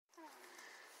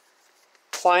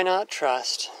Why not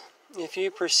trust? If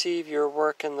you perceive your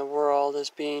work in the world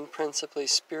as being principally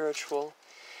spiritual,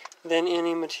 then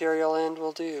any material end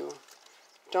will do.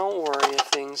 Don't worry if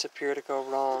things appear to go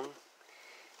wrong.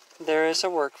 There is a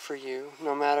work for you,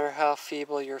 no matter how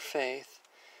feeble your faith,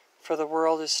 for the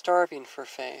world is starving for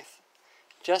faith.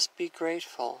 Just be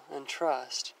grateful and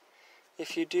trust.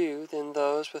 If you do, then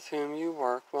those with whom you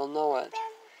work will know it.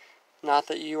 Not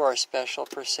that you are special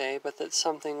per se, but that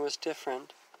something was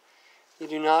different. You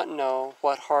do not know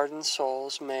what hardened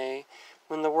souls may,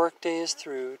 when the workday is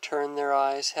through, turn their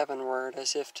eyes heavenward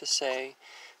as if to say,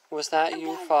 "Was that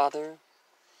you, Father?"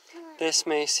 This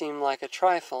may seem like a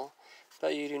trifle,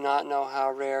 but you do not know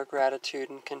how rare gratitude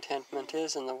and contentment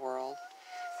is in the world.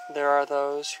 There are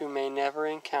those who may never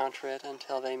encounter it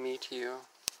until they meet you.